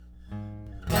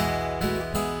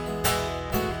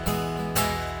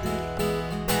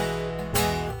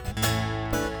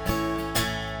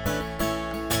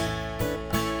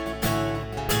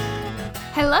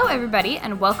Hello, everybody,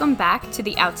 and welcome back to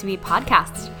the Out to Be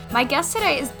podcast. My guest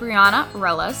today is Brianna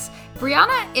Ruelas.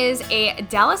 Brianna is a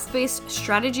Dallas-based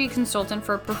strategy consultant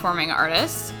for performing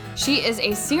artists. She is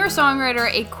a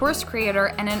singer-songwriter, a course creator,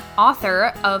 and an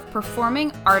author of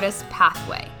Performing Artist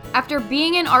Pathway. After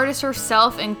being an artist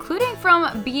herself, including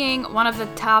from being one of the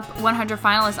top 100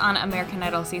 finalists on American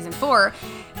Idol Season 4,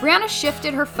 Brianna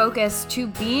shifted her focus to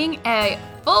being a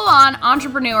full-on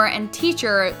entrepreneur and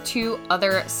teacher to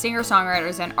other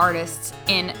singer-songwriters and artists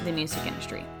in the music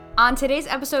industry. On today's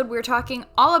episode, we're talking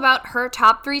all about her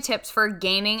top 3 tips for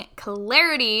gaining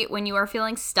clarity when you are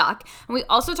feeling stuck. And we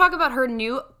also talk about her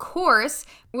new course,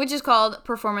 which is called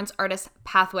Performance Artist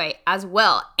Pathway as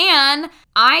well. And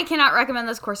I cannot recommend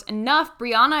this course enough.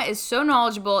 Brianna is so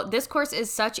knowledgeable. This course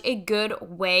is such a good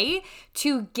way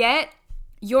to get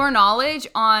your knowledge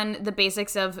on the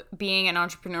basics of being an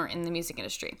entrepreneur in the music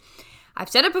industry. I've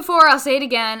said it before, I'll say it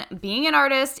again. Being an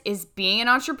artist is being an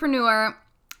entrepreneur.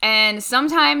 And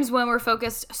sometimes when we're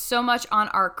focused so much on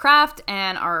our craft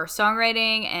and our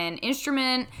songwriting and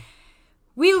instrument,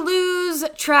 we lose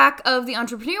track of the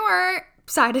entrepreneur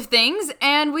side of things,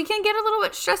 and we can get a little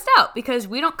bit stressed out because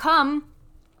we don't come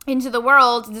into the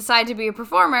world, decide to be a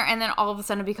performer, and then all of a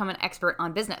sudden become an expert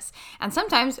on business. And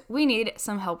sometimes we need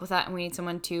some help with that, and we need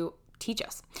someone to teach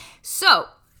us. So,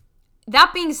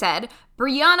 that being said,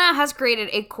 Brianna has created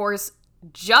a course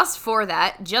just for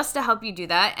that, just to help you do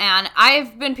that. And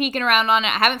I've been peeking around on it.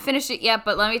 I haven't finished it yet,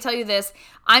 but let me tell you this.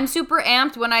 I'm super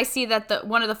amped when I see that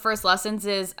one of the first lessons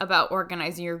is about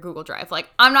organizing your Google Drive. Like,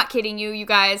 I'm not kidding you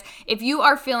guys. If you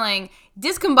are feeling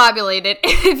discombobulated,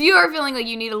 if you are feeling like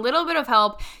you need a little bit of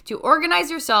help to organize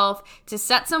yourself, to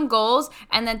set some goals,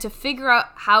 and then to figure out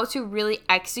how to really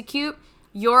execute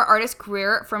your artist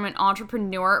career from an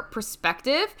entrepreneur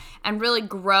perspective and really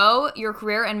grow your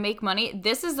career and make money,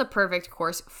 this is the perfect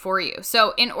course for you.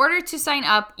 So in order to sign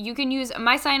up, you can use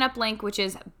my sign up link, which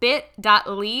is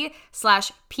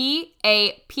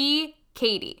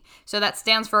bit.ly/PAP-Katie. So that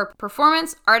stands for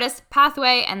Performance Artist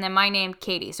Pathway and then my name,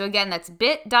 Katie. So again, that's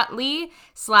bit.ly/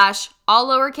 all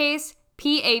lowercase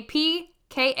PAPKATIE.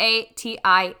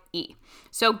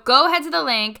 So go ahead to the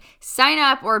link, sign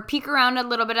up, or peek around a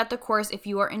little bit at the course if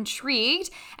you are intrigued.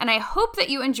 And I hope that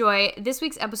you enjoy this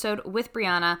week's episode with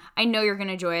Brianna. I know you're going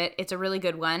to enjoy it. It's a really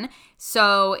good one.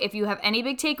 So if you have any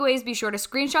big takeaways, be sure to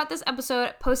screenshot this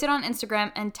episode, post it on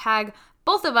Instagram, and tag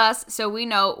both of us so we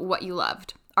know what you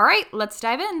loved. All right, let's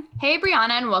dive in. Hey,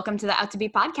 Brianna, and welcome to the Out to Be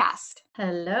podcast.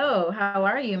 Hello. How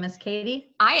are you, Miss Katie?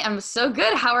 I am so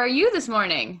good. How are you this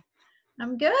morning?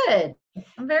 I'm good.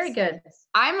 I'm very good.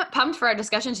 I'm pumped for our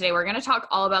discussion today. We're going to talk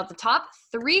all about the top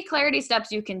 3 clarity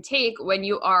steps you can take when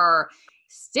you are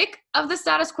sick of the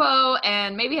status quo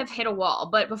and maybe have hit a wall.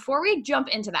 But before we jump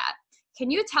into that, can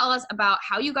you tell us about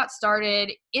how you got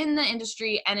started in the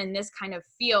industry and in this kind of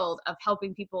field of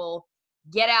helping people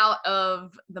get out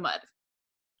of the mud?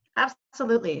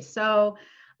 Absolutely. So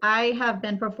I have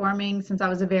been performing since I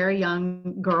was a very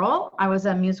young girl. I was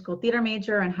a musical theater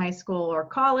major in high school or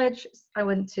college. I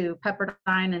went to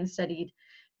Pepperdine and studied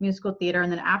musical theater,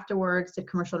 and then afterwards did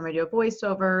commercial and radio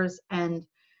voiceovers. And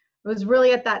it was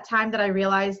really at that time that I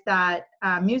realized that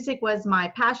music was my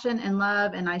passion and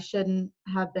love, and I shouldn't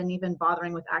have been even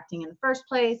bothering with acting in the first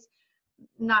place.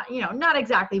 Not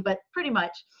exactly, but pretty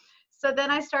much. So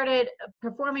then I started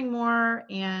performing more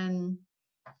and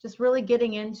just really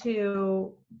getting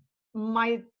into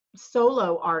my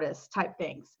solo artist type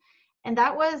things. And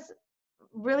that was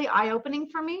really eye-opening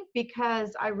for me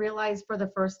because I realized for the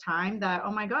first time that,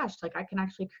 oh my gosh, like I can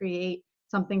actually create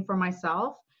something for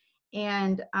myself.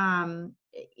 And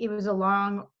it was a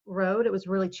long road. It was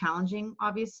really challenging,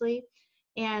 obviously.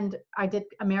 And I did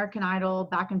American Idol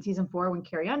back in season 4 when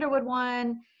Carrie Underwood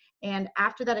won. And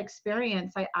after that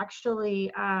experience, I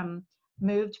actually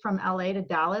moved from LA to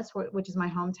Dallas, which is my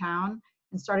hometown,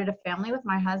 and started a family with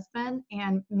my husband,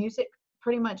 and music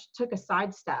pretty much took a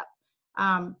sidestep.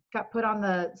 Got put on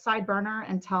the side burner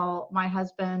until my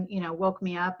husband, woke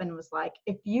me up and was like,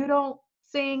 if you don't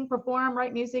sing, perform,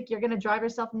 write music, you're going to drive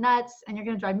yourself nuts and you're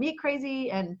going to drive me crazy.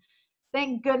 And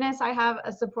thank goodness I have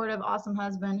a supportive, awesome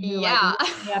husband who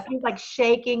he's like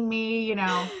shaking me,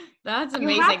 That's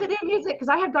amazing. You have to do music, because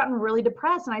I had gotten really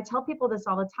depressed, and I tell people this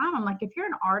all the time. I'm like, if you're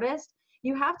an artist,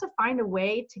 you have to find a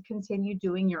way to continue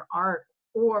doing your art,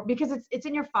 or because it's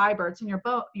in your fiber, it's in your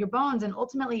bones, and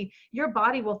ultimately your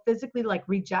body will physically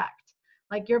reject.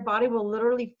 Like your body will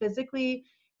literally physically,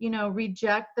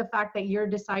 reject the fact that you're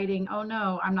deciding, oh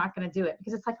no, I'm not going to do it,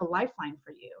 because it's like a lifeline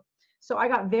for you. So I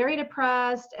got very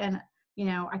depressed, and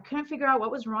I couldn't figure out what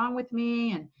was wrong with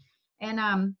me,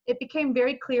 and it became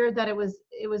very clear that it was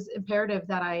imperative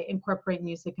that I incorporate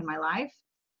music in my life.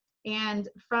 And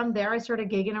from there, I started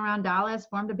gigging around Dallas,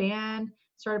 formed a band,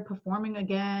 started performing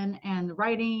again and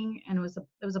writing, and it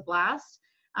was a blast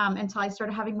until I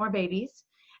started having more babies,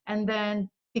 and then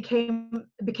became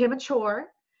a chore.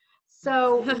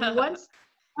 So once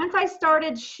I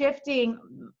started shifting,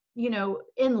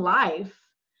 in life,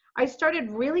 I started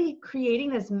really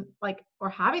creating this or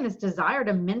having this desire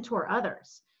to mentor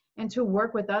others and to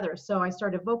work with others. So I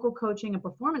started vocal coaching and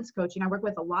performance coaching. I work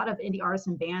with a lot of indie artists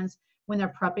and bands when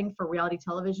they're prepping for reality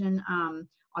television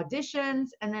auditions,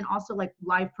 and then also like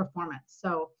live performance.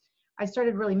 So I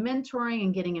started really mentoring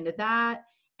and getting into that.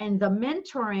 And the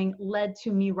mentoring led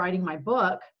to me writing my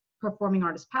book, Performing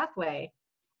Artist Pathway.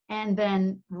 And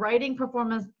then writing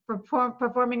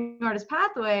Performing Artist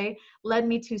Pathway led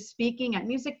me to speaking at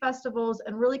music festivals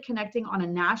and really connecting on a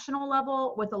national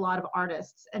level with a lot of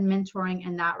artists and mentoring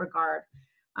in that regard.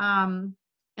 And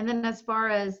then as far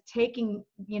as taking,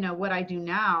 what I do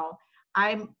now,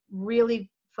 I'm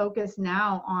really focused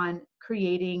now on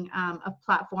creating a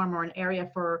platform or an area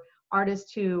for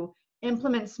artists to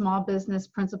implement small business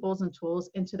principles and tools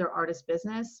into their artist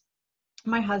business.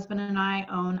 My husband and I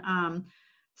own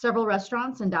several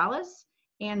restaurants in Dallas.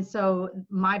 And so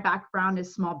my background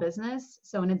is small business.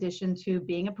 So in addition to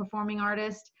being a performing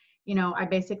artist, I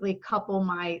basically couple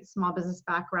my small business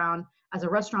background as a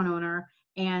restaurant owner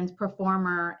and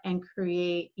performer and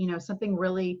create, something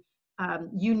really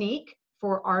unique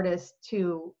for artists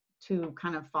to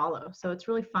kind of follow. So it's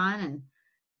really fun. And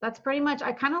that's pretty much,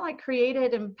 I kind of like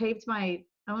created and paved my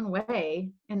own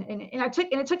way. And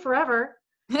it took forever,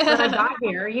 but I got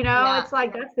here, Yeah. it's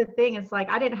like, that's the thing. It's like,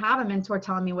 I didn't have a mentor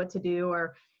telling me what to do,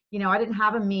 or, I didn't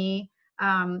have a me,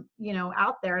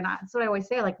 out there. And that's what I always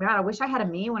say, like, man, I wish I had a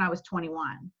me when I was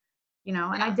 21, and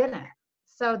I didn't.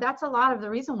 So that's a lot of the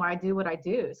reason why I do what I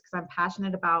do, is because I'm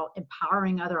passionate about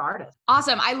empowering other artists.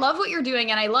 Awesome. I love what you're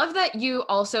doing. And I love that you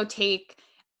also take,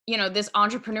 this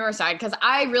entrepreneur side, because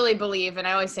I really believe, and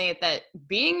I always say it, that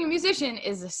being a musician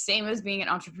is the same as being an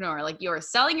entrepreneur. Like, you're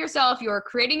selling yourself, you're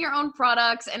creating your own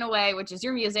products in a way, which is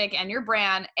your music and your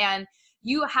brand. And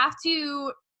you have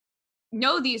to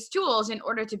know these tools in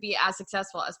order to be as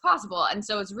successful as possible. And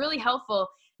so it's really helpful.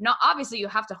 Now, obviously you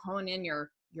have to hone in your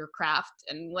craft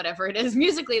and whatever it is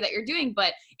musically that you're doing,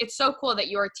 but it's so cool that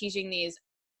you're teaching these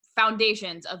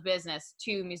foundations of business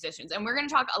to musicians. And we're going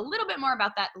to talk a little bit more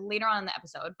about that later on in the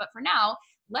episode. But for now,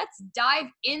 let's dive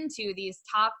into these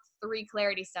top 3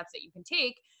 clarity steps that you can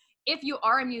take if you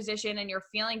are a musician and you're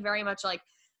feeling very much like,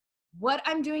 what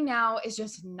I'm doing now is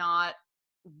just not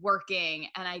working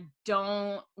and I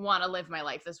don't want to live my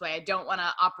life this way. I don't want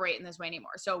to operate in this way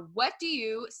anymore. So what do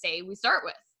you say we start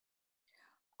with?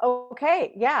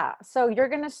 Okay, yeah. So you're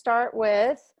going to start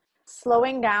with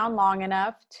slowing down long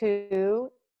enough to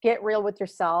get real with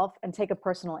yourself and take a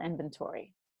personal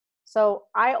inventory. So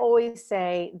I always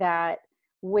say that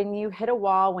when you hit a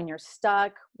wall, when you're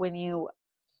stuck, when you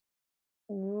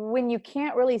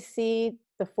can't really see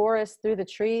the forest through the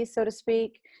trees, so to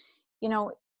speak, a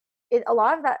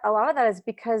lot of that is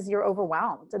because you're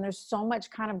overwhelmed and there's so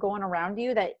much kind of going around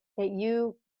you that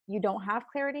you don't have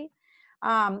clarity.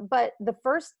 But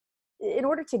in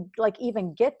order to like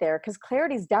even get there, because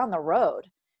clarity's down the road,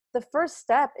 the first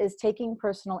step is taking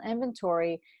personal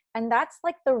inventory. And that's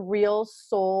like the real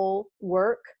soul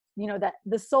work, that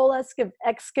the soul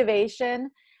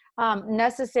excavation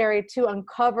necessary to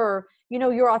uncover,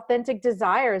 your authentic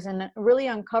desires and really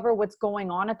uncover what's going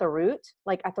on at the root,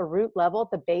 like at the root level,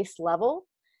 at the base level.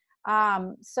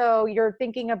 So you're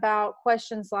thinking about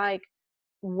questions like,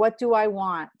 what do I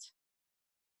want?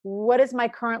 What is my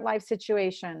current life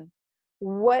situation?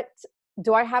 What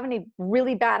do I have any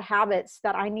really bad habits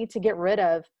that I need to get rid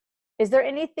of? Is there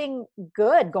anything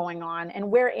good going on? And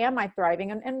where am I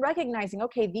thriving? And recognizing,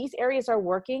 okay, these areas are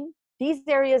working, these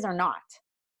areas are not.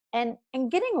 And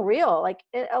getting real, like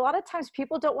a lot of times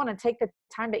people don't want to take the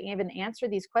time to even answer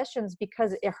these questions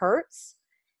because it hurts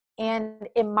and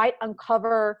it might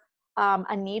uncover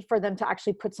a need for them to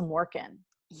actually put some work in.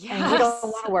 Yes. And we don't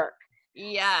want to work.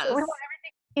 Yes. So we want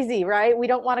everything easy, right? We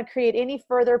don't want to create any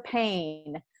further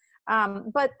pain.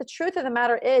 But the truth of the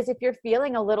matter is, if you're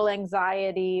feeling a little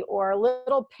anxiety or a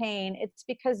little pain, it's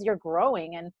because you're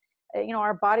growing, and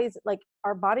our bodies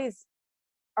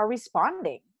are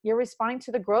responding. You're responding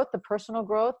to the growth, the personal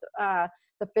growth, the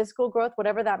physical growth,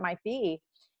 whatever that might be.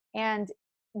 And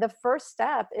the first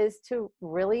step is to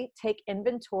really take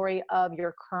inventory of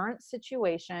your current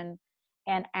situation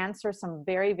and answer some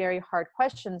very, very hard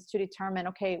questions to determine,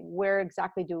 okay, where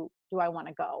exactly do I want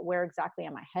to go? Where exactly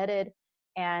am I headed?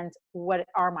 And what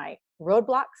are my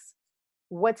roadblocks?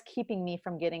 What's keeping me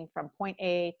from getting from point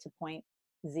A to point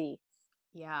Z?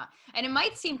 Yeah. And it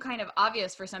might seem kind of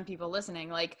obvious for some people listening,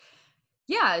 like,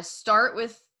 yeah, start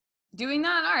with doing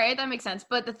that. All right, that makes sense.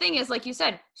 But the thing is, like you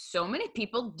said, so many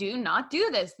people do not do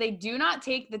this. They do not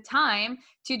take the time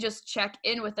to just check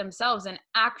in with themselves and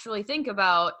actually think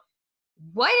about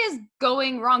what is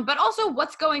going wrong, but also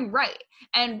what's going right.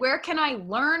 And where can I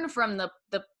learn from the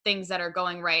things that are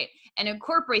going right and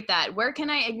incorporate that? Where can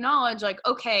I acknowledge, like,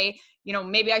 okay,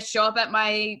 maybe I show up at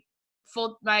my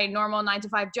normal 9 to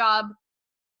 5 job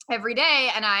every day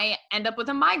and I end up with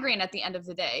a migraine at the end of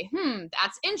the day.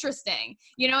 That's interesting.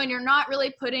 And you're not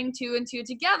really putting two and two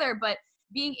together, but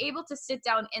being able to sit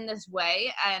down in this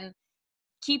way and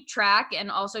keep track and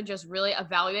also just really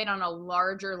evaluate on a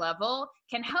larger level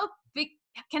can help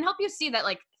you see that,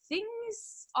 like,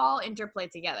 things all interplay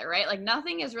together, right? Like,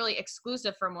 nothing is really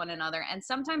exclusive from one another. And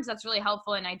sometimes that's really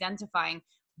helpful in identifying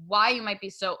why you might be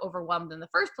so overwhelmed in the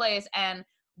first place and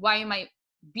why you might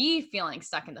be feeling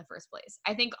stuck in the first place.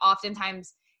 I think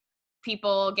oftentimes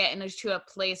people get into a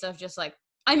place of just like,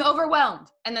 I'm overwhelmed.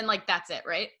 And then, like, that's it,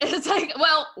 right? It's like,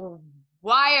 well,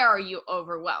 why are you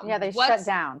overwhelmed? Yeah, they shut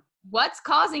down. What's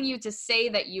causing you to say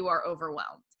that you are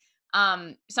overwhelmed?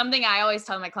 Something I always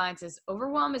tell my clients is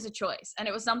overwhelm is a choice. And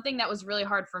it was something that was really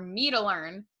hard for me to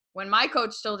learn when my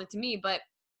coach told it to me, but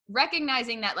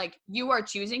recognizing that, like, you are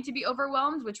choosing to be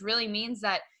overwhelmed, which really means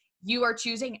that you are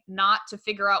choosing not to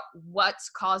figure out what's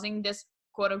causing this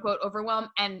quote unquote overwhelm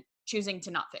and choosing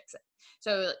to not fix it.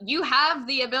 So you have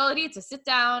the ability to sit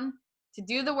down, to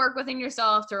do the work within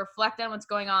yourself, to reflect on what's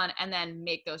going on, and then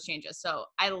make those changes. So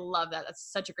I love that.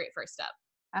 That's such a great first step.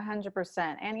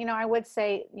 100%. And, I would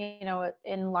say,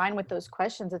 in line with those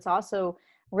questions, it's also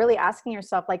really asking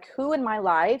yourself, like, who in my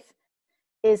life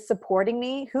is supporting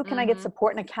me? Who can I get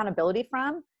support and accountability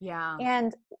from? Yeah.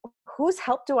 And whose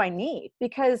help do I need?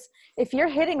 Because if you're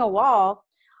hitting a wall,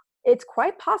 it's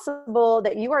quite possible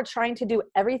that you are trying to do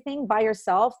everything by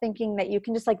yourself, thinking that you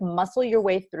can just like muscle your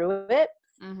way through it.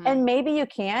 And maybe you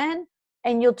can,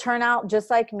 and you'll turn out just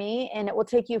like me, and it will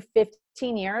take you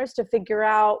 15 years to figure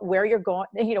out where you're going,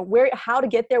 how to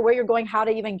get there, where you're going, how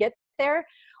to even get there.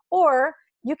 Or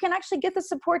you can actually get the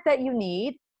support that you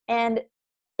need and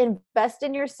invest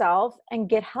in yourself and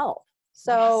get help.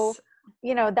 So,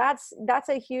 yes. That's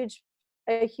a huge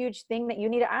thing that you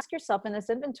need to ask yourself in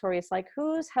this inventory. It's like,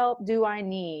 whose help do I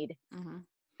need?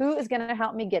 Who is going to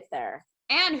help me get there?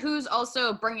 And who's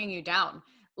also bringing you down?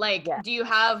 Like, Yeah. do you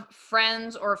have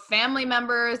friends or family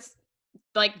members?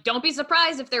 Like, don't be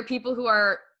surprised if there are people who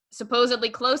are supposedly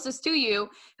closest to you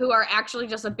who are actually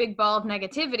just a big ball of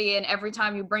negativity. And every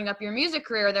time you bring up your music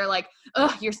career, they're like,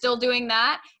 ugh, you're still doing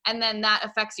that. And then that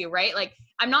affects you, right? Like,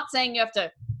 I'm not saying you have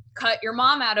to cut your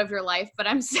mom out of your life, but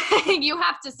I'm saying you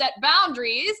have to set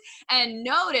boundaries and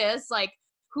notice, like,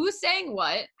 who's saying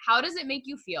what, how does it make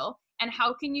you feel, and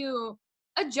how can you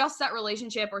adjust that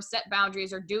relationship or set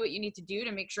boundaries or do what you need to do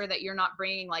to make sure that you're not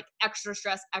bringing, like, extra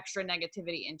stress, extra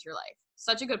negativity into your life.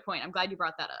 Such a good point. I'm glad you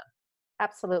brought that up.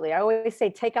 Absolutely. I always say,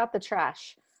 take out the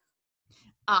trash.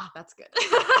 That's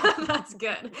good. That's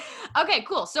good. Okay,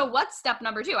 cool. So what's step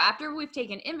number 2? After we've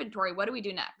taken inventory, what do we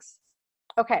do next?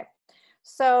 Okay.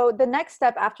 So the next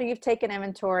step after you've taken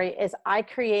inventory is I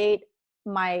create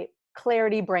my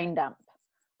clarity brain dump.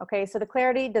 Okay. So the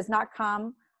clarity does not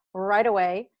come right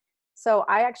away. So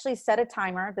I actually set a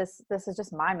timer. This is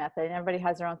just my method, and everybody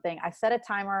has their own thing. I set a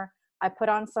timer. I put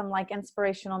on some like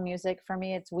inspirational music. For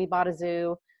me, it's We Bought a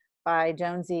Zoo by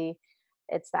Jonesy.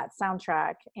 It's that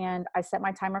soundtrack. And I set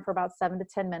my timer for about 7 to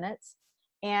 10 minutes.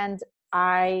 And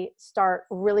I start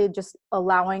really just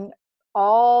allowing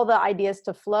all the ideas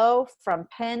to flow from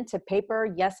pen to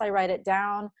paper. Yes, I write it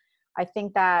down. I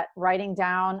think that writing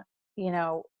down,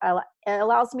 it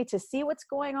allows me to see what's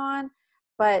going on,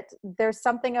 but there's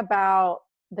something about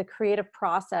the creative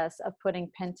process of putting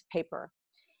pen to paper.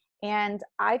 And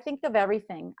I think of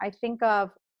everything. I think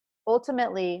of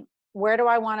ultimately, where do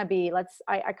I want to be?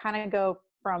 I kind of go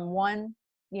from one,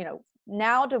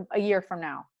 now to a year from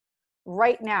now,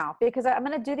 right now, because I'm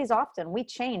going to do these often. We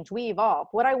change, we evolve.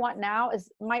 What I want now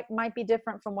might be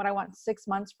different from what I want 6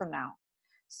 months from now.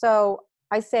 So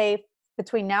I say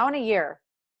between now and a year,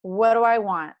 what do I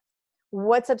want?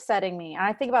 What's upsetting me? And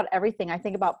I think about everything. I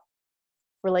think about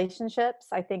relationships.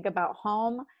 I think about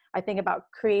home. I think about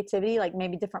creativity, like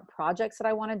maybe different projects that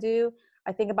I want to do.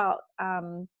 I think about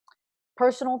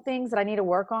personal things that I need to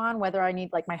work on, whether I need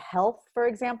like my health, for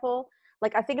example.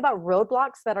 Like I think about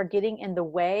roadblocks that are getting in the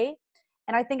way.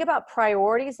 And I think about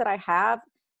priorities that I have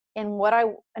and where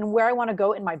I want to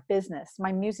go in my business,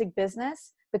 my music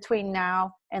business, between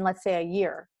now and let's say a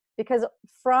year. Because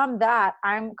from that,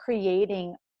 I'm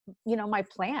creating, my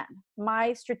plan,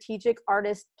 my strategic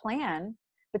artist plan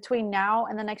between now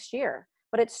and the next year.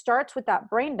 But it starts with that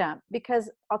brain dump, because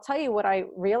I'll tell you what I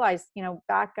realized,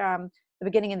 back the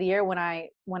beginning of the year when I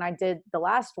did the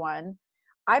last one,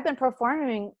 I've been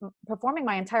performing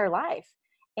my entire life.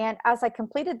 And as I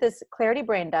completed this clarity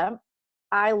brain dump,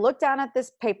 I looked down at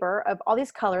this paper of all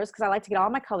these colors, because I like to get all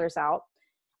my colors out.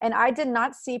 And I did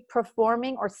not see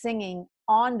performing or singing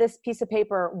on this piece of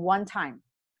paper one time.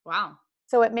 Wow.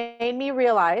 So it made me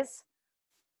realize,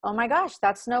 oh my gosh,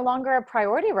 that's no longer a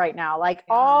priority right now. Like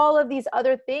all of these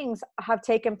other things have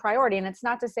taken priority. And it's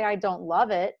not to say I don't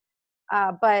love it,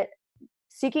 but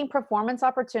seeking performance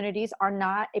opportunities are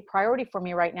not a priority for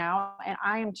me right now. And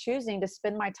I am choosing to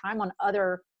spend my time on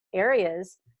other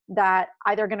areas that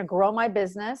either going to grow my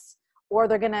business or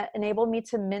they're going to enable me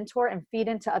to mentor and feed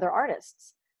into other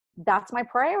artists. That's my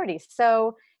priority.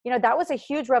 So, that was a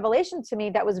huge revelation to me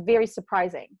that was very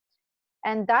surprising.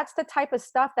 And that's the type of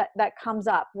stuff that comes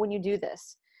up when you do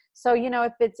this. So,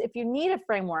 if you need a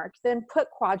framework, then put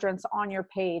quadrants on your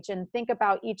page and think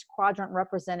about each quadrant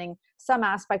representing some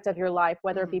aspect of your life,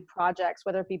 whether it be projects,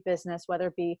 whether it be business, whether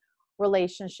it be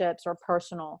relationships or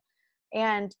personal.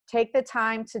 And take the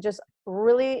time to just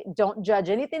really don't judge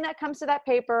anything that comes to that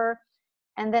paper.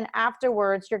 And then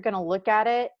afterwards, you're going to look at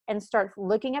it and start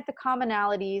looking at the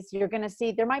commonalities. You're going to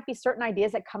see there might be certain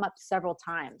ideas that come up several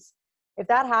times. If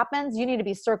that happens, you need to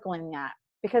be circling that,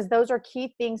 because those are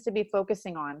key things to be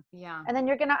focusing on. Yeah. And then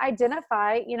you're going to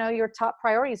identify, your top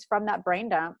priorities from that brain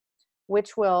dump,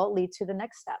 which will lead to the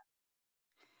next step.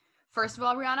 First of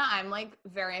all, Brianna, I'm like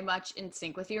very much in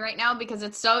sync with you right now, because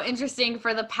it's so interesting.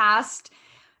 For the past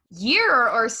year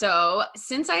or so,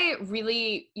 since I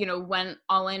really, went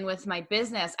all in with my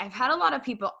business, I've had a lot of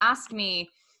people ask me,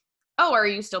 oh, are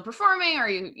you still performing? Are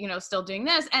you, still doing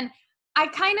this? And I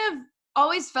kind of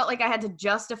always felt like I had to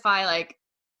justify, like,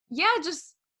 yeah,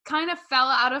 just kind of fell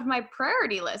out of my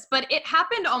priority list. But it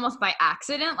happened almost by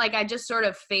accident. Like, I just sort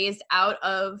of phased out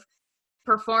of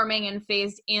performing and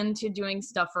phased into doing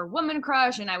stuff for Woman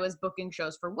Crush, and I was booking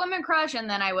shows for Woman Crush, and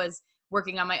then I was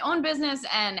working on my own business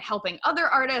and helping other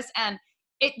artists, and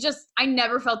I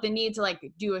never felt the need to like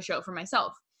do a show for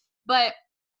myself. But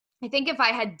I think if I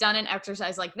had done an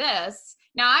exercise like this,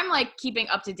 now I'm like keeping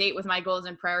up to date with my goals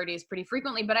and priorities pretty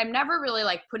frequently, but I'm never really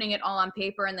like putting it all on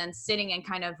paper and then sitting and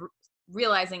kind of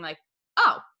realizing like,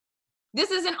 oh,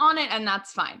 this isn't on it, and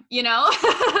that's fine,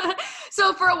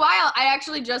 So for a while, I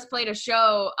actually just played a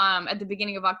show at the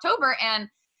beginning of October, and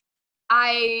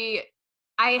I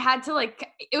had to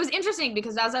it was interesting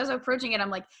because as I was approaching it, I'm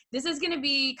like, this is going to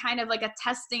be kind of like a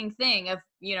testing thing of,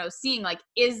 seeing like,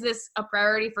 is this a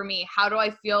priority for me? How do I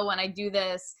feel when I do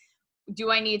this?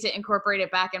 Do I need to incorporate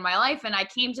it back in my life? And I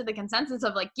came to the consensus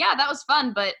of like, yeah, that was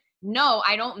fun, but no,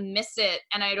 I don't miss it.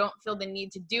 And I don't feel the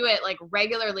need to do it like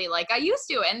regularly like I used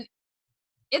to. And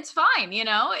it's fine.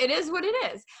 It is what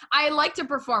it is. I like to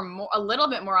perform a little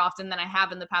bit more often than I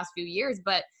have in the past few years,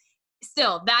 but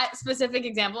still, that specific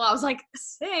example, I was like,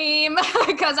 same,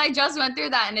 because I just went through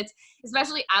that. And it's,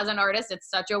 especially as an artist, it's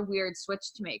such a weird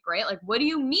switch to make, right? Like, what do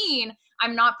you mean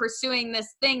I'm not pursuing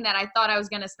this thing that I thought I was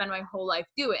going to spend my whole life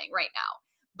doing right now?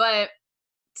 But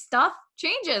stuff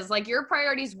changes. Like, your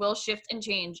priorities will shift and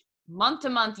change month to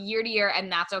month, year to year, and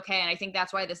that's okay. And I think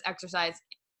that's why this exercise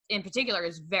in particular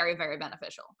is very, very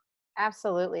beneficial.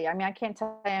 Absolutely. I mean, I can't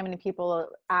tell you how many people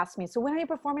ask me, so when are you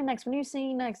performing next? When are you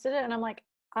singing next? And I'm like,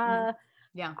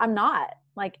 yeah, I'm not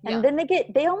like, and then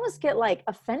they almost get like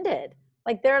offended.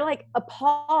 Like, they're like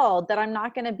appalled that I'm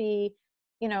not going to be,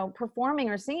 performing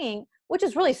or singing, which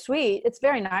is really sweet. It's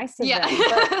very nice of them.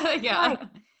 But yeah. Like,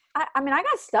 I mean, I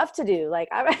got stuff to do. Like,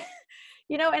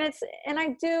 and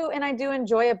I do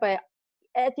enjoy it, but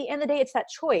at the end of the day, it's that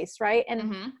choice, right? And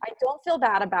I don't feel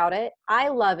bad about it. I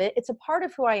love it. It's a part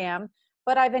of who I am,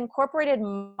 but I've incorporated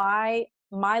my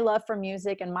love for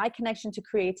music and my connection to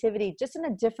creativity just in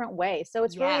a different way. So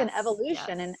it's really an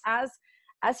evolution. Yes. And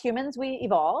as humans, we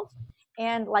evolve.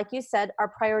 And like you said, our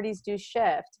priorities do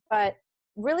shift, but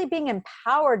really being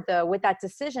empowered though with that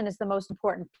decision is the most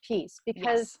important piece,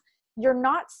 because you're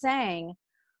not saying,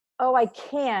 oh, I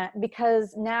can't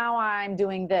because now I'm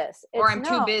doing this. Or I'm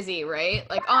too busy, right?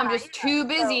 Like, oh, I'm just too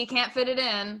busy, can't fit it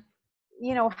in.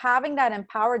 Having that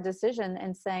empowered decision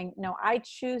and saying, no, I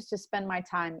choose to spend my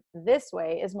time this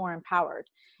way is more empowered.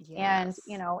 Yes.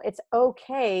 And, it's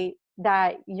okay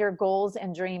that your goals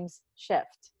and dreams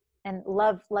shift, and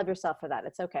love yourself for that.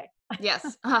 It's okay.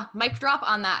 Yes. Mic drop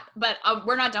on that. But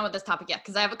we're not done with this topic yet,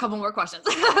 because I have a couple more questions.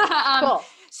 Cool.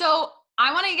 So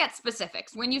I want to get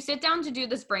specifics. When you sit down to do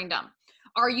this brain dump,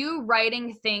 are you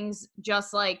writing things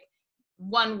just like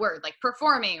one word, like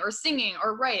performing or singing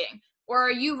or writing? Or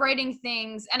are you writing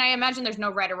things, and I imagine there's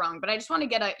no right or wrong, but I just want to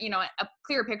get a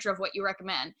clear picture of what you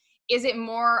recommend. Is it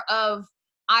more of,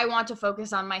 I want to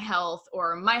focus on my health,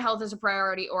 or my health is a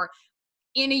priority, or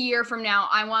in a year from now,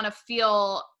 I want to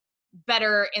feel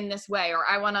better in this way, or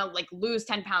I want to like lose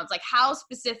 10 pounds? Like, how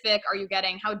specific are you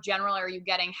getting? How general are you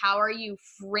getting? How are you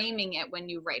framing it when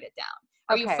you write it down?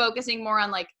 Are you focusing more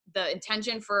on like the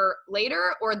intention for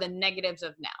later or the negatives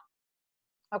of now?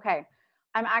 Okay.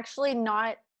 I'm actually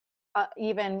not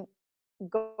even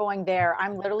going there.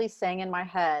 I'm literally saying in my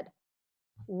head,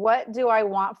 what do I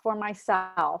want for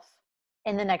myself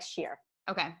in the next year?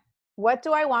 Okay. What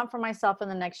do I want for myself in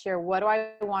the next year? What do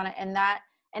I want to, and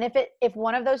if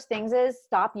one of those things is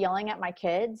stop yelling at my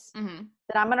kids, then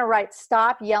I'm going to write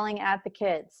stop yelling at the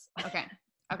kids. Okay.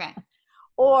 Okay.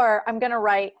 Or I'm going to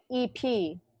write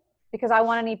EP because I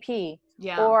want an EP.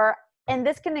 Yeah. And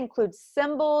this can include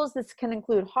symbols. This can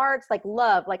include hearts, like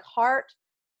love, like heart.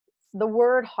 The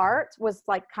word heart was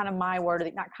like kind of my word,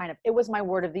 it was my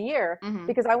word of the year,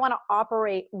 because I want to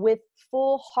operate with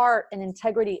full heart and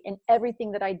integrity in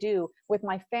everything that I do, with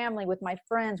my family, with my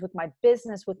friends, with my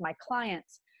business, with my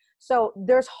clients. So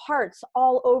there's hearts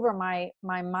all over my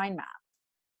mind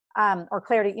map, or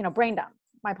clarity, brain dump.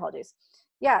 My apologies.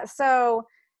 Yeah. So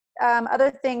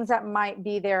other things that might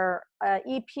be there,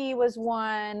 EP was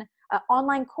one,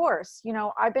 online course.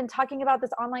 I've been talking about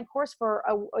this online course for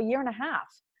a year and a half.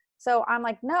 So I'm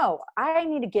like, no, I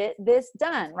need to get this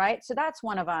done. Right. So that's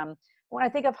one of them. When I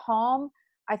think of home,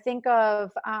 I think of,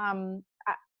 I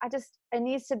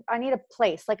need a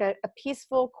place, like a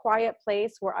peaceful, quiet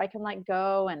place where I can like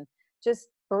go and just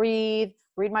breathe,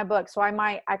 read my book. So I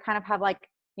kind of have like,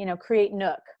 create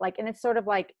Nook, like, and it's sort of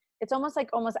like, it's almost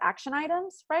action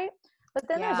items. Right. But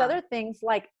then there's other things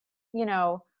like,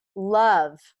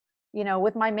 love,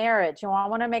 with my marriage, I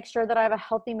want to make sure that I have a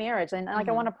healthy marriage, and like,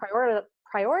 I want to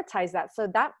prioritize that. So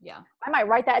that I might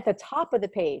write that at the top of the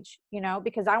page,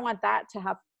 because I want that to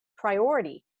have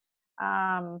priority.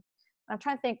 I'm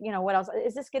trying to think, what else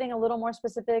is this getting a little more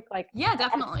specific? Like,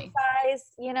 definitely.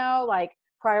 Exercise, like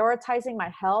prioritizing my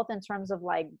health in terms of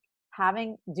like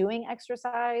doing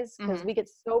exercise, because we get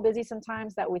so busy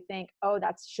sometimes that we think, oh,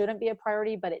 that shouldn't be a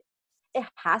priority, but it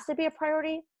has to be a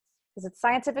priority, because it's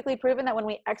scientifically proven that when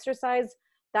we exercise,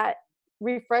 that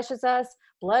refreshes us,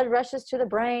 blood rushes to the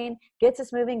brain, gets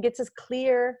us moving, gets us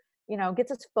clear,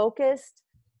 gets us focused.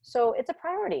 So it's a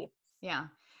priority. Yeah.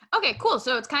 Okay, cool.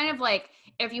 So it's kind of like,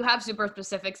 if you have super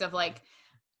specifics of like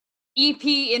EP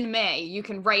in May, you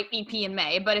can write EP in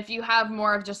May. But if you have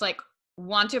more of just like,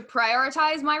 want to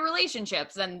prioritize my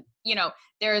relationships, then,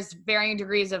 there's varying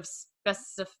degrees of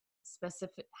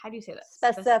specific, how do you say that?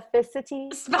 Specificity.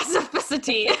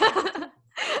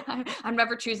 I'm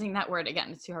never choosing that word again.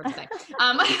 It's too hard to say.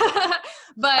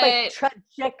 But like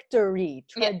trajectory.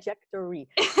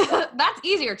 That's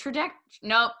easier.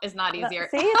 Nope, it's not easier.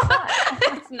 See,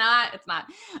 it's not. It's not.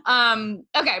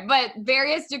 Okay, but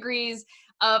various degrees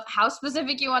of how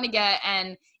specific you want to get,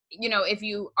 and if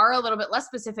you are a little bit less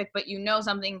specific, but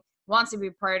something wants to be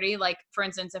a priority, like for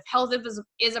instance, if health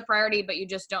is a priority, but you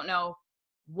just don't know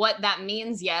what that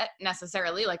means yet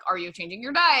necessarily, like, are you changing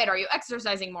your diet? Are you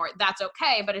exercising more? That's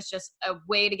okay, but it's just a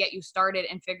way to get you started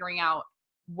in figuring out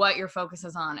what your focus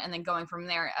is on, and then going from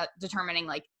there, determining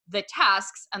like the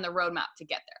tasks and the roadmap to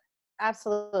get there.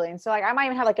 Absolutely. And so like, I might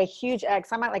even have like a huge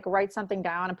X. I might like write something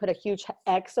down and put a huge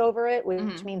X over it,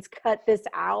 which means cut this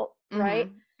out.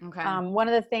 Right. Okay. One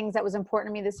of the things that was important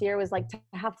to me this year was like to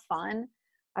have fun.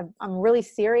 I'm really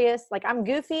serious. Like, I'm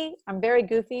goofy. I'm very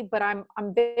goofy, but I'm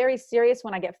very serious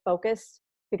when I get focused,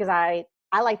 because I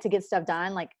like to get stuff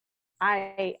done. Like,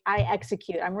 I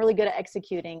execute. I'm really good at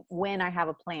executing when I have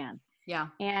a plan. Yeah.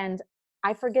 And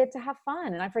I forget to have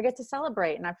fun, and I forget to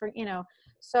celebrate, and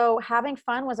so having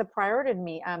fun was a priority to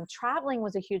me. Traveling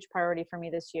was a huge priority for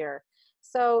me this year.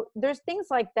 So there's things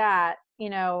like that,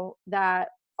 that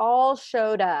all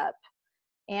showed up.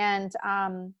 And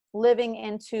living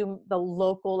into the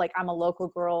local, like, I'm a local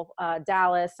girl,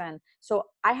 Dallas. And so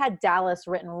I had Dallas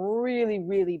written really,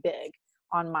 really big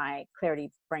on my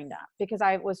clarity brain dump, because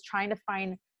I was trying to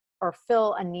find or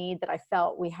fill a need that I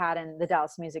felt we had in the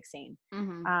Dallas music scene.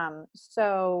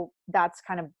 So that's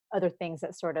kind of other things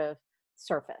that sort of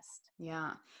surfaced.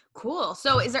 Yeah. Cool.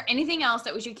 So is there anything else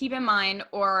that we should keep in mind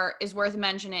or is worth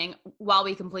mentioning while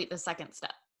we complete the second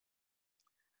step?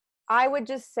 I would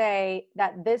just say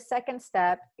that this second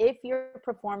step, if you're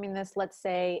performing this, let's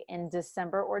say in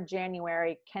December or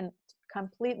January, can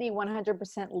completely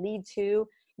 100% lead to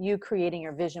you creating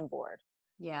your vision board.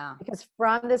 Yeah. Because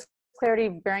from this clarity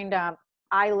brain dump,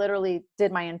 I literally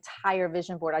did my entire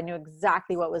vision board. I knew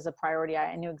exactly what was a priority.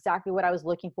 I knew exactly what I was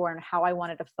looking for and how I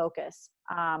wanted to focus,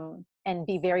 and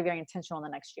be very, very intentional in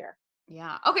the next year.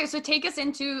 Yeah. Okay. So take us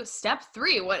into step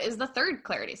 3. What is the third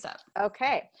clarity step?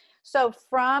 Okay. So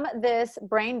from this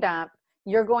brain dump,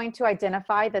 you're going to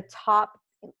identify the top,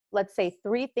 let's say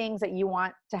 3 things that you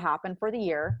want to happen for the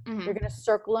year. Mm-hmm. You're going to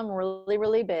circle them really,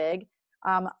 really big.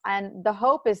 And the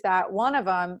hope is that one of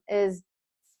them is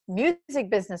music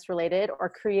business related or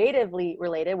creatively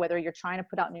related, whether you're trying to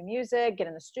put out new music, get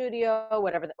in the studio,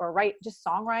 whatever, or write, just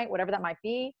songwrite, whatever that might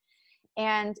be.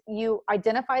 And you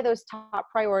identify those top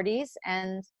priorities.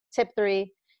 And tip 3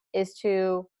 is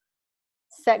to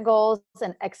set goals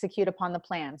and execute upon the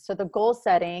plan. So the goal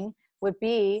setting would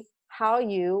be how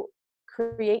you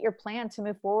create your plan to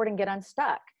move forward and get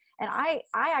unstuck. And I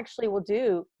actually will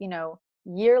do,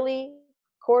 yearly,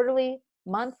 quarterly,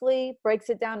 monthly, breaks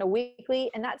it down to weekly.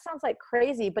 And that sounds like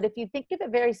crazy, but if you think of it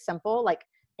very simple, like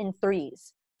in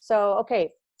 3s. So,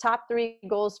 okay, top 3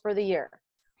 goals for the year.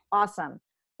 Awesome.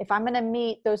 If I'm going to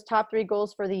meet those top 3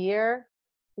 goals for the year,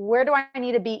 where do I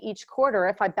need to be each quarter?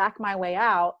 If I back my way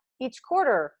out each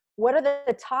quarter, what are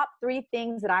the top 3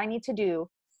 things that I need to do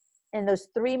in those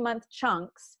 3-month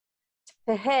chunks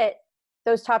to hit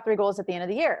those top 3 goals at the end of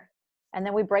the year? And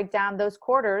then we break down those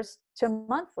quarters to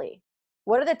monthly.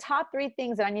 What are the top 3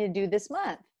 things that I need to do this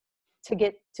month to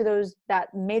get to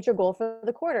that major goal for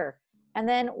the quarter? And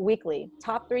then weekly,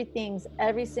 top 3 things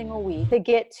every single week to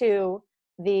get to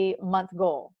the month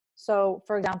goal. So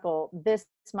for example, this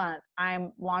month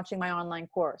I'm launching my online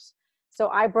course.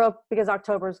 So because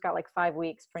October's got like 5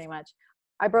 weeks pretty much.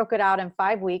 I broke it out in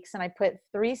 5 weeks and I put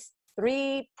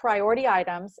three priority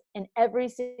items in every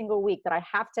single week that I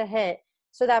have to hit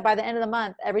so that by the end of the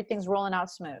month, everything's rolling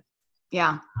out smooth.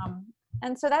 Yeah.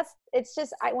 And so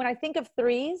when I think of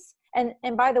 3s,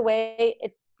 and by the way,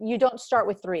 you don't start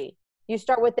with 3. You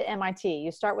start with the MIT.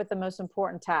 You start with the most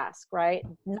important task, right?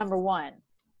 Number 1.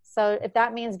 So if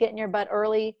that means getting your butt up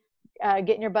early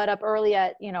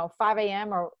at 5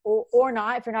 a.m. or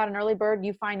not, if you're not an early bird,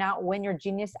 you find out when your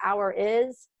genius hour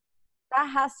is. That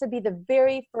has to be the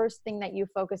very first thing that you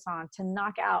focus on to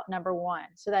knock out number 1,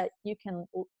 so that you can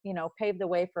pave the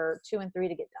way for 2 and 3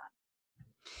 to get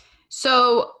done.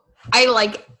 So I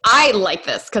like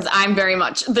this because I'm very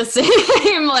much the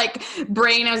same like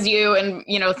brain as you, and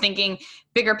thinking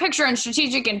bigger picture and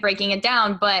strategic and breaking it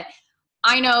down. But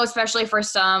I know, especially for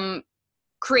some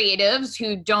creatives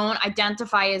who don't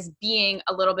identify as being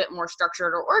a little bit more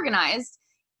structured or organized,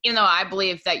 even though I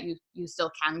believe that you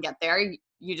still can get there.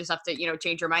 You just have to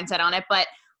change your mindset on it. But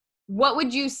what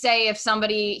would you say if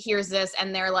somebody hears this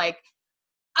and they're like,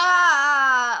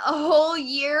 a whole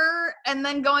year and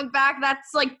then going back,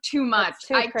 that's like too much.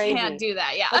 I can't do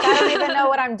that. Yeah. Like, I don't even know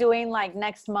what I'm doing like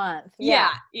next month. Yeah.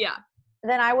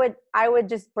 Then I would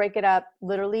just break it up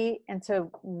literally into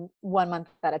 1 month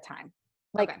at a time.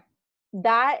 Like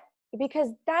that, because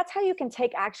that's how you can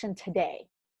take action today.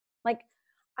 Like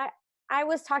I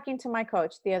was talking to my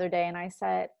coach the other day and I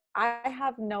said, I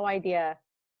have no idea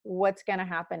what's going to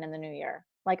happen in the new year.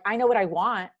 Like, I know what I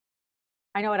want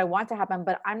to happen,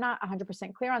 but I'm not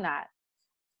 100% clear on that.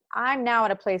 I'm now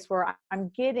at a place where I'm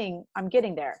getting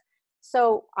there.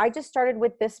 So I just started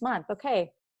with this month.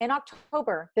 Okay, in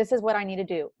October, this is what I need to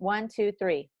do. 1, 2,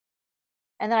 3.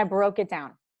 And then I broke it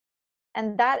down.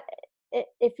 And that,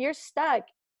 if you're stuck,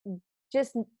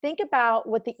 just think about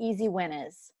what the easy win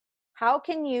is. How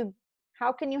can you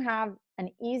have an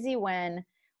easy win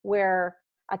where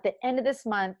at the end of this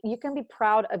month, you can be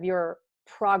proud of your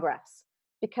progress?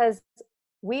 Because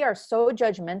we are so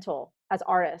judgmental as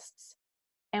artists,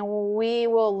 and we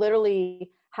will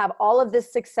literally have all of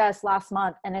this success last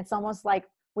month, and it's almost like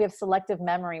we have selective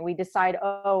memory. We decide,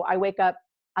 I wake up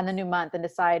on the new month and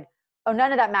decide,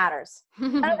 none of that matters.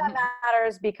 None of that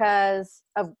matters because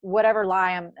of whatever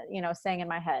lie I'm saying in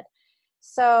my head.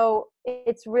 So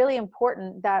it's really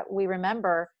important that we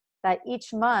remember that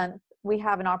each month we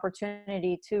have an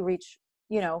opportunity to reach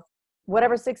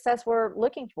whatever success we're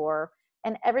looking for,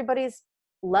 and everybody's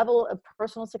level of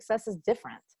personal success is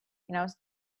different,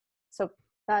 so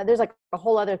there's like a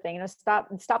whole other thing.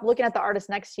 Stop looking at the artist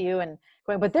next to you and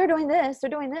going, but they're doing this,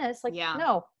 like,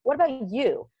 no, what about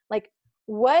you? Like,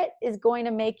 what is going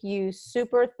to make you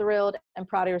super thrilled and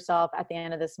proud of yourself at the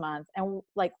end of this month? And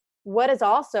like, what is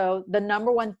also the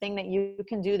number one thing that you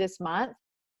can do this month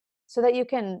so that you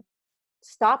can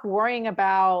stop worrying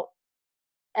about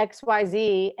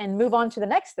XYZ and move on to the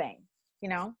next thing,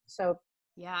 So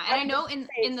yeah. And I know in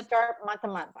the start month to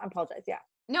month. I apologize. Yeah.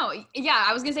 No, yeah,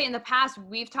 I was gonna say in the past,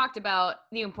 we've talked about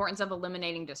the importance of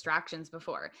eliminating distractions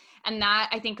before. And that,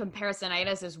 I think,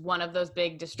 comparisonitis is one of those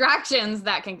big distractions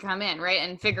that can come in, right?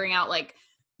 And figuring out like,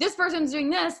 this person's doing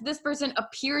this person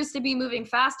appears to be moving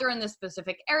faster in this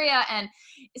specific area. And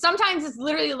sometimes it's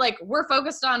literally like, we're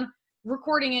focused on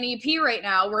recording an EP right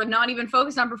now. We're not even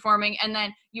focused on performing. And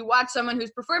then you watch someone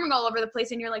who's performing all over the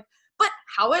place and you're like, but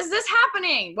how is this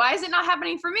happening? Why is it not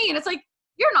happening for me? And it's like,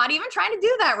 you're not even trying to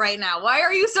do that right now. Why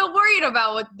are you so worried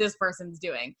about what this person's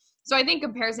doing? So I think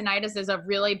comparisonitis is a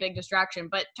really big distraction,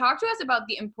 but talk to us about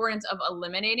the importance of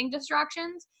eliminating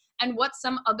distractions and what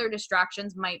some other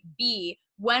distractions might be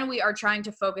when we are trying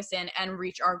to focus in and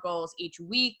reach our goals each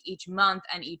week, each month,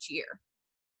 and each year.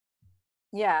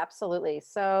 Yeah, absolutely.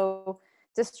 So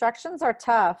distractions are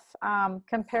tough.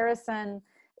 Comparison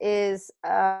is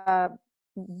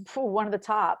one of the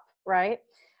top, right?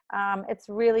 It's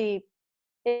really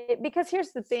because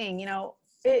here's the thing,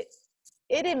 it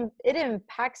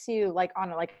impacts you like on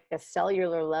like a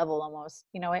cellular level almost.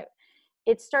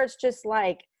 It starts just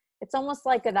like it's almost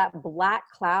like that black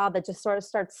cloud that just sort of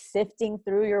starts sifting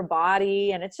through your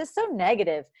body, and it's just so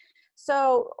negative.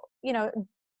 So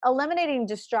eliminating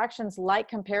distractions like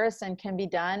comparison can be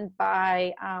done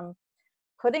by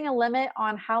putting a limit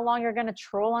on how long you're going to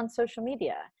troll on social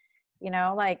media.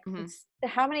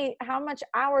 How much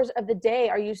hours of the day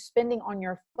are you spending on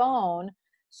your phone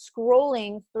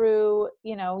scrolling through,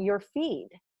 your feed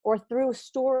or through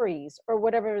stories or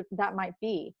whatever that might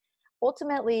be?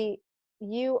 Ultimately,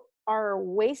 you are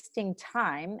wasting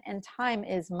time, and time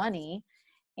is money,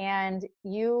 and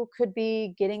you could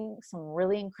be getting some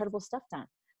really incredible stuff done.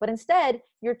 But instead,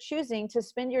 you're choosing to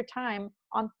spend your time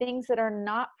on things that are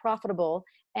not profitable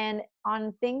and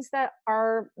on things that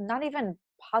are not even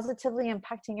positively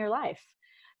impacting your life.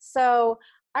 So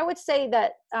I would say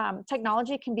that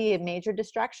technology can be a major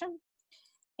distraction.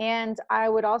 And I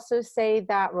would also say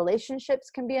that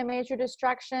relationships can be a major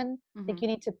distraction. I think you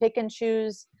need to pick and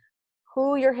choose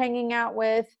who you're hanging out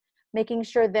with, making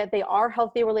sure that they are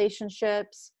healthy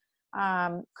relationships,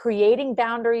 creating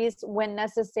boundaries when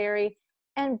necessary,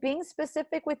 and being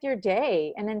specific with your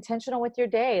day and intentional with your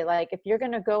day. Like if you're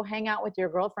going to go hang out with your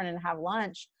girlfriend and have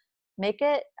lunch, make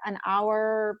it an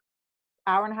hour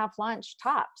and a half lunch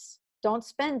tops. Don't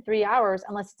spend 3 hours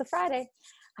unless it's a Friday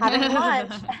having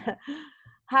lunch,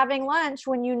 having lunch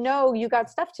when you got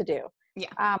stuff to do.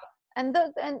 Yeah. And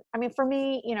I mean, for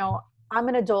me, I'm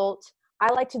an adult.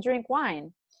 I like to drink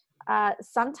wine.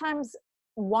 Sometimes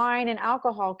wine and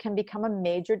alcohol can become a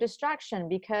major distraction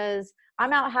because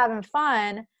I'm out having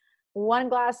fun. One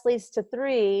glass leads to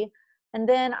 3. And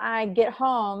then I get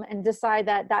home and decide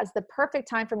that that's the perfect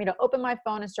time for me to open my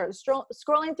phone and start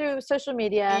scrolling through social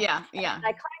media. Yeah. And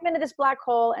I climb into this black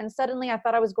hole, and suddenly I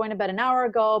thought I was going to bed an hour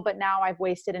ago, but now I've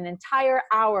wasted an entire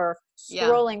hour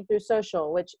scrolling through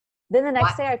social, which then the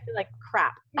next day I feel like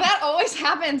crap. That always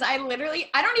happens. I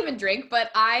don't even drink,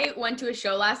 but I went to a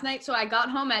show last night. So I got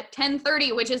home at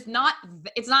 10:30, which is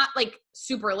it's not like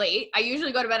super late. I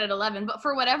usually go to bed at 11, but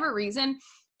for whatever reason,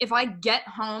 if I get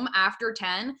home after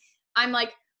 10, I'm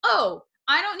like, oh,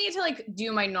 I don't need to like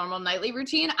do my normal nightly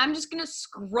routine. I'm just going to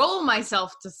scroll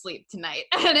myself to sleep tonight.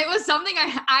 And it was something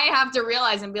I have to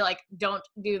realize and be like, don't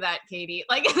do that, Katie.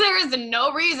 Like there is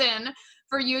no reason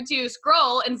for you to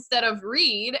scroll instead of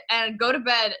read and go to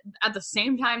bed at the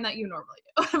same time that you normally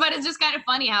do. But it's just kind of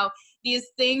funny how these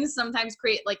things sometimes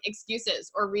create like excuses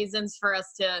or reasons for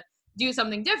us to do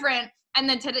something different. And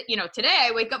then today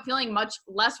I wake up feeling much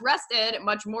less rested,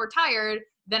 much more tired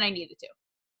than I needed to.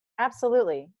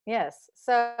 Absolutely. Yes.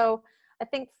 So I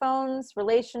think phones,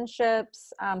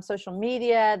 relationships, social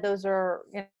media, those are,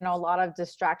 a lot of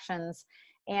distractions,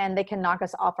 and they can knock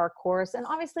us off our course. And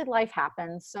obviously life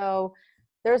happens. So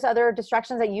there's other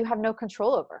distractions that you have no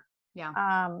control over.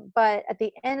 Yeah. But at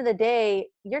the end of the day,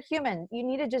 you're human. You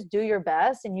need to just do your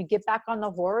best, and you get back on the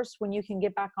horse when you can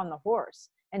get back on the horse,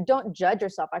 and don't judge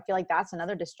yourself. I feel like that's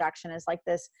another distraction, is like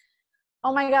this,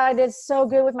 oh my God, I did so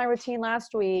good with my routine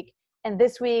last week, and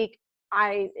this week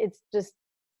I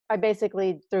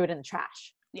basically threw it in the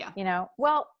trash. Yeah.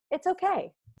 Well, it's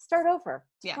okay. Start over.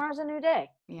 Yeah. Tomorrow's a new day.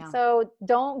 Yeah. So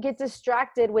don't get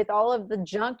distracted with all of the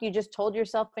junk you just told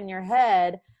yourself in your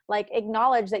head. Like,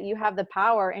 acknowledge that you have the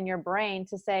power in your brain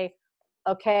to say,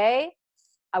 okay,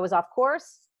 I was off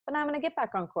course, but now I'm going to get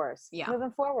back on course. Yeah.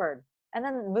 Moving forward. And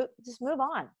then just move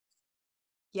on.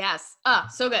 Yes.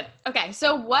 So good. Okay.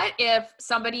 So what if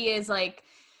somebody is like,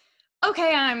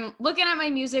 okay, I'm looking at my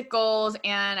music goals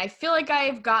and I feel like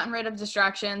I've gotten rid of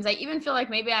distractions. I even feel like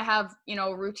maybe I have,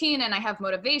 a routine and I have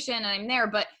motivation and I'm there,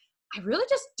 but I really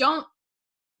just don't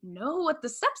know what the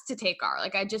steps to take are.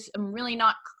 Like, I just am really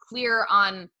not clear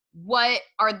on what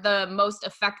are the most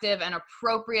effective and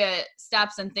appropriate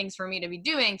steps and things for me to be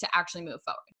doing to actually move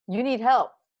forward. You need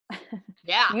help.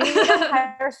 Yeah. You need to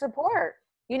hire support.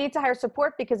 You need to hire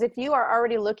support, because if you are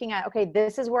already looking at, okay,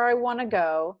 this is where I want to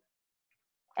go,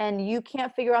 and you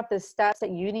can't figure out the steps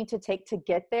that you need to take to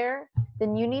get there,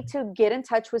 then you need to get in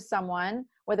touch with someone,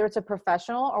 whether it's a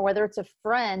professional or whether it's a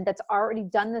friend that's already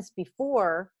done this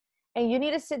before, and you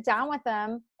need to sit down with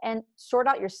them and sort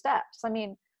out your steps. I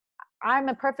mean, I'm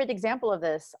a perfect example of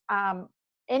this.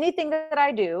 Anything that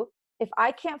I do, if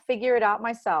I can't figure it out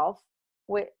myself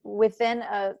within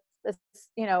an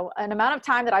amount of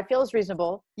time that I feel is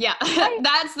reasonable. Yeah.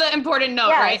 That's the important note,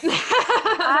 Yes.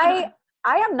 right?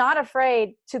 I am not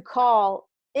afraid to call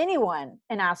anyone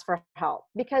and ask for help,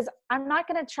 because I'm not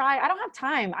going to try. I don't have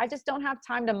time. I just don't have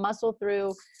time to muscle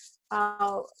through,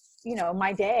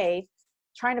 my day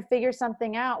trying to figure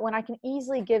something out when I can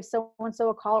easily give so-and-so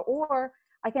a call, or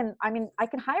I can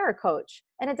hire a coach.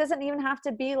 And it doesn't even have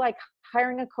to be like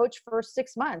hiring a coach for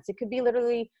 6 months. It could be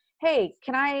literally, hey,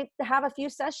 can I have a few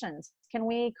sessions? Can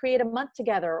we create a month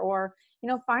together? Or,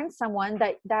 find someone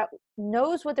that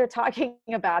knows what they're talking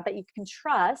about, that you can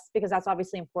trust, because that's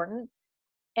obviously important,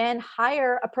 and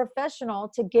hire a professional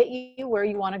to get you where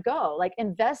you want to go. Like,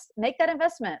 make that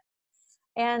investment.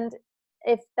 And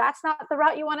if that's not the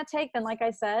route you want to take, then like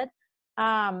I said,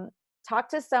 talk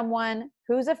to someone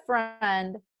who's a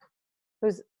friend,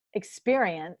 who's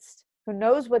experienced, who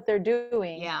knows what they're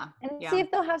doing, and see if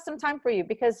they'll have some time for you,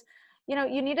 because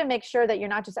you need to make sure that you're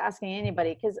not just asking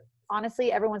anybody, because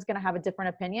honestly, everyone's going to have a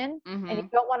different opinion, and you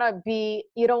don't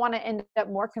want to end up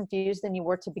more confused than you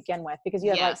were to begin with, because you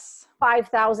have like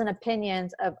 5,000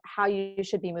 opinions of how you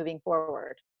should be moving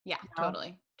forward. Yeah,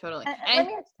 totally. And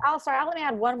let me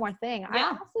add one more thing. I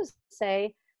also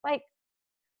say, like,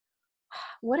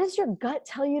 what does your gut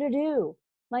tell you to do?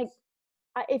 Like,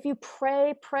 if you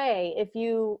pray, if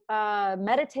you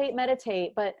meditate.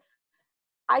 But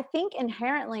I think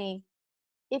inherently,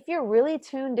 if you're really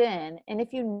tuned in, and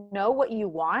if you know what you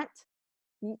want,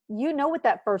 you know what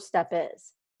that first step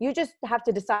is. You just have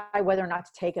to decide whether or not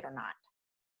to take it or not.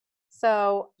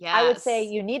 So I would say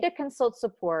you need to consult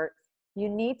support. You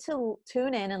need to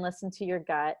tune in and listen to your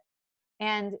gut.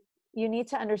 And you need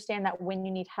to understand that when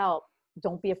you need help,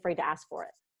 don't be afraid to ask for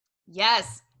it.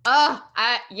 Yes.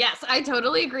 Yes, I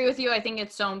totally agree with you. I think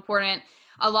it's so important.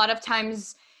 A lot of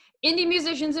times, indie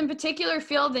musicians in particular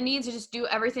feel the need to just do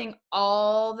everything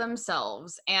all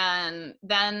themselves. And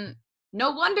then no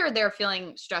wonder they're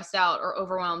feeling stressed out or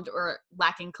overwhelmed or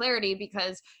lacking clarity,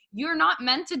 because you're not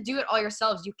meant to do it all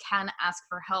yourselves. You can ask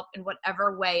for help in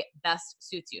whatever way best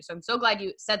suits you. So I'm so glad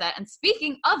you said that. And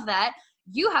speaking of that,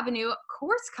 you have a new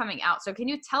course coming out. So can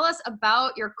you tell us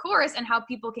about your course and how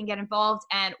people can get involved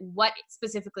and what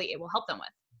specifically it will help them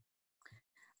with?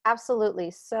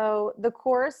 Absolutely. So the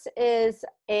course is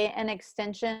an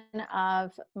extension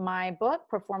of my book,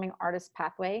 Performing Artist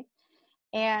Pathway.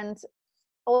 And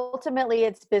ultimately,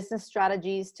 it's business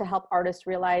strategies to help artists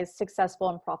realize successful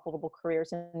and profitable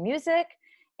careers in music.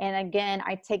 And again,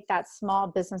 I take that small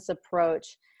business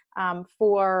approach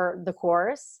for the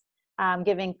course,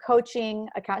 giving coaching.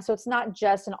 So it's not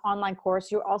just an online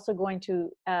course. You're also going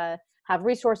to have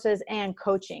resources and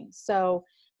coaching. So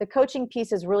the coaching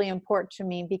piece is really important to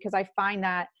me, because I find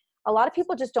that a lot of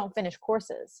people just don't finish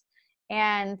courses.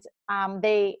 And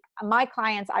my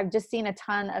clients, I've just seen a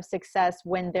ton of success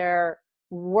when they're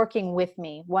working with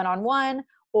me one-on-one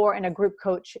or in a group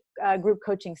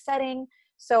coaching setting.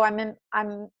 So I'm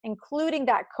including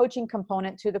that coaching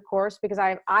component to the course, because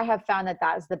I have found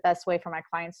that is the best way for my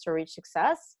clients to reach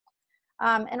success.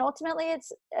 And ultimately,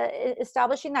 it's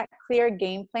establishing that clear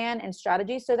game plan and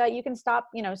strategy so that you can stop,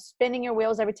 spinning your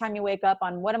wheels every time you wake up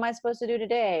on what am I supposed to do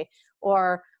today,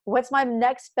 or what's my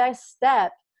next best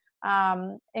step,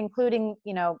 including,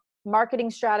 marketing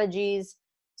strategies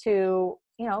to,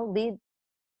 lead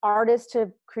artists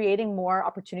to creating more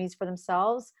opportunities for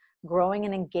themselves, growing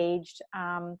an engaged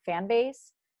fan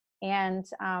base, and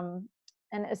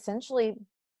essentially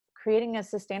creating a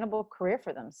sustainable career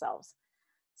for themselves.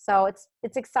 So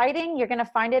it's exciting. You're going to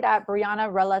find it at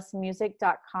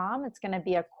briannaruelasmusic.com. It's going to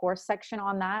be a course section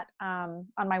on that on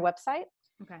my website.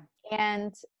 Okay.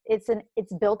 And it's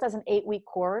built as an 8-week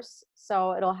course.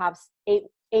 So it'll have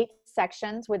eight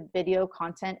sections with video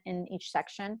content in each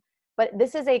section. But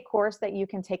this is a course that you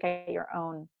can take at your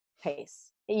own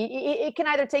pace. It can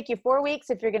either take you 4 weeks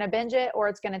if you're going to binge it, or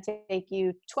it's going to take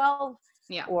you 12.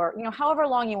 Yeah. Or, however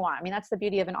long you want. I mean, that's the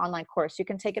beauty of an online course. You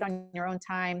can take it on your own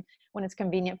time when it's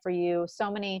convenient for you.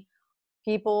 So many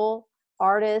people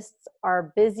artists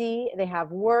are busy, they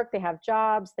have work, they have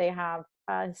jobs, they have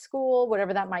school,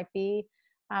 whatever that might be.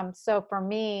 So for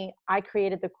me, I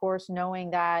created the course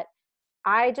knowing that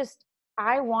I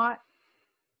want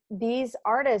these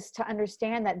artists to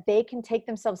understand that they can take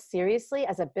themselves seriously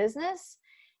as a business,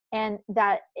 and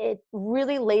that it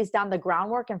really lays down the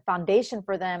groundwork and foundation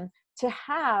for them to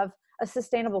have a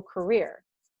sustainable career.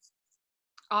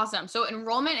 Awesome. So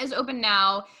enrollment is open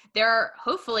now. There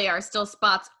hopefully are still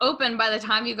spots open by the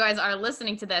time you guys are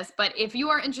listening to this. But if you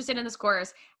are interested in this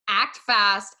course, act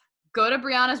fast. Go to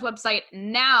Brianna's website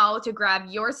now to grab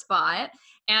your spot.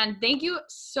 And thank you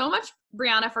so much,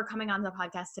 Brianna, for coming on the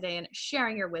podcast today and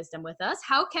sharing your wisdom with us.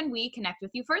 How can we connect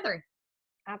with you further?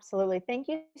 Absolutely. Thank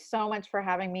you so much for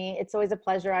having me. It's always a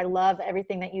pleasure. I love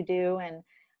everything that you do, and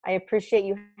I appreciate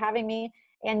you having me.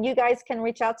 And you guys can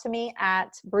reach out to me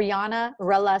at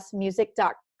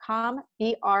briannaruelasmusic.com,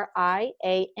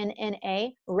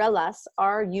 Brianna Ruelas, Ruelas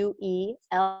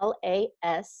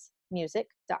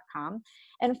music.com.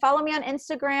 And follow me on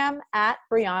Instagram at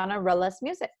Brianna Ruelas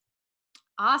Music.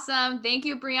 Awesome. Thank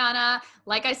you, Brianna.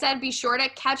 Like I said, be sure to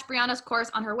catch Brianna's course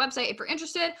on her website if you're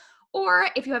interested. Or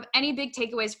if you have any big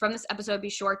takeaways from this episode, be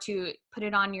sure to put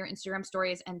it on your Instagram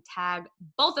stories and tag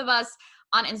both of us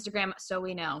on Instagram so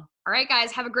we know. All right,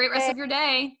 guys, have a great rest of your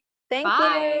day. Thank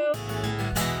Bye. you.